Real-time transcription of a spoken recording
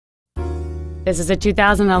This is a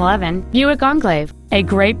 2011 Buick Enclave, a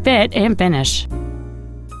great fit and finish.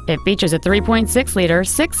 It features a 3.6-liter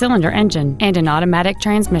six-cylinder engine and an automatic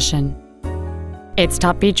transmission. Its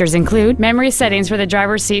top features include memory settings for the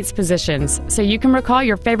driver's seat's positions, so you can recall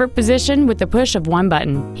your favorite position with the push of one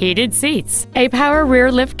button, heated seats, a power rear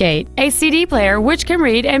liftgate, a CD player which can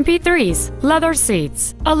read MP3s, leather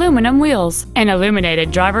seats, aluminum wheels, an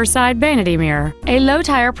illuminated driver's side vanity mirror, a low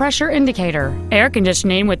tire pressure indicator, air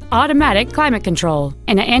conditioning with automatic climate control,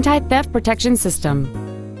 and an anti-theft protection system.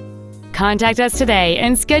 Contact us today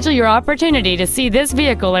and schedule your opportunity to see this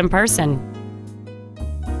vehicle in person.